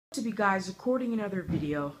To be guys, recording another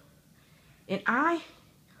video, and I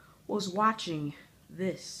was watching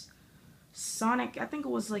this Sonic, I think it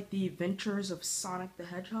was like the Adventures of Sonic the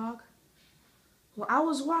Hedgehog. Well, I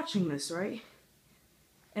was watching this, right?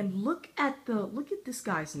 And look at this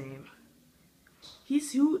guy's name.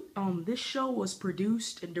 This show was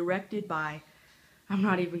produced and directed by, I'm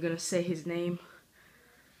not even gonna say his name.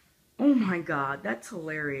 Oh my god, that's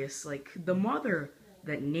hilarious. Like, the mother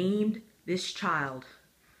that named this child.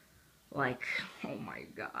 Like, oh my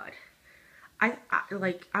god. I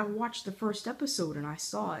watched the first episode and I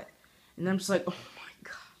saw it. And I'm just like, oh my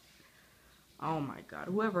god. Oh my god.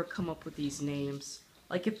 Whoever come up with these names.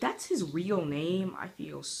 Like, if that's his real name, I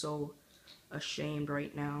feel so ashamed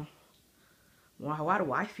right now. Wow, why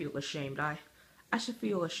do I feel ashamed? I should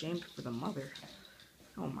feel ashamed for the mother.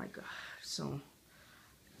 Oh my god. So,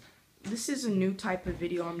 this is a new type of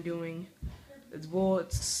video I'm doing.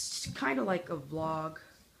 It's kind of like a vlog.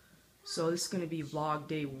 So this is going to be vlog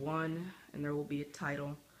day 1, and there will be a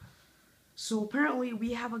title. So apparently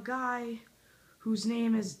we have a guy whose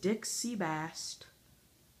name is Dick Seabass,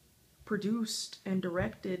 produced and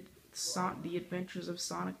directed The Adventures of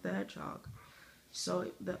Sonic the Hedgehog. So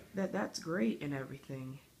that's great and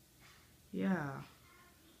everything. Yeah.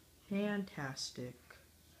 Fantastic.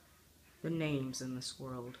 The names in this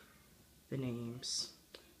world. The names.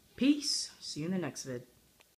 Peace. See you in the next vid.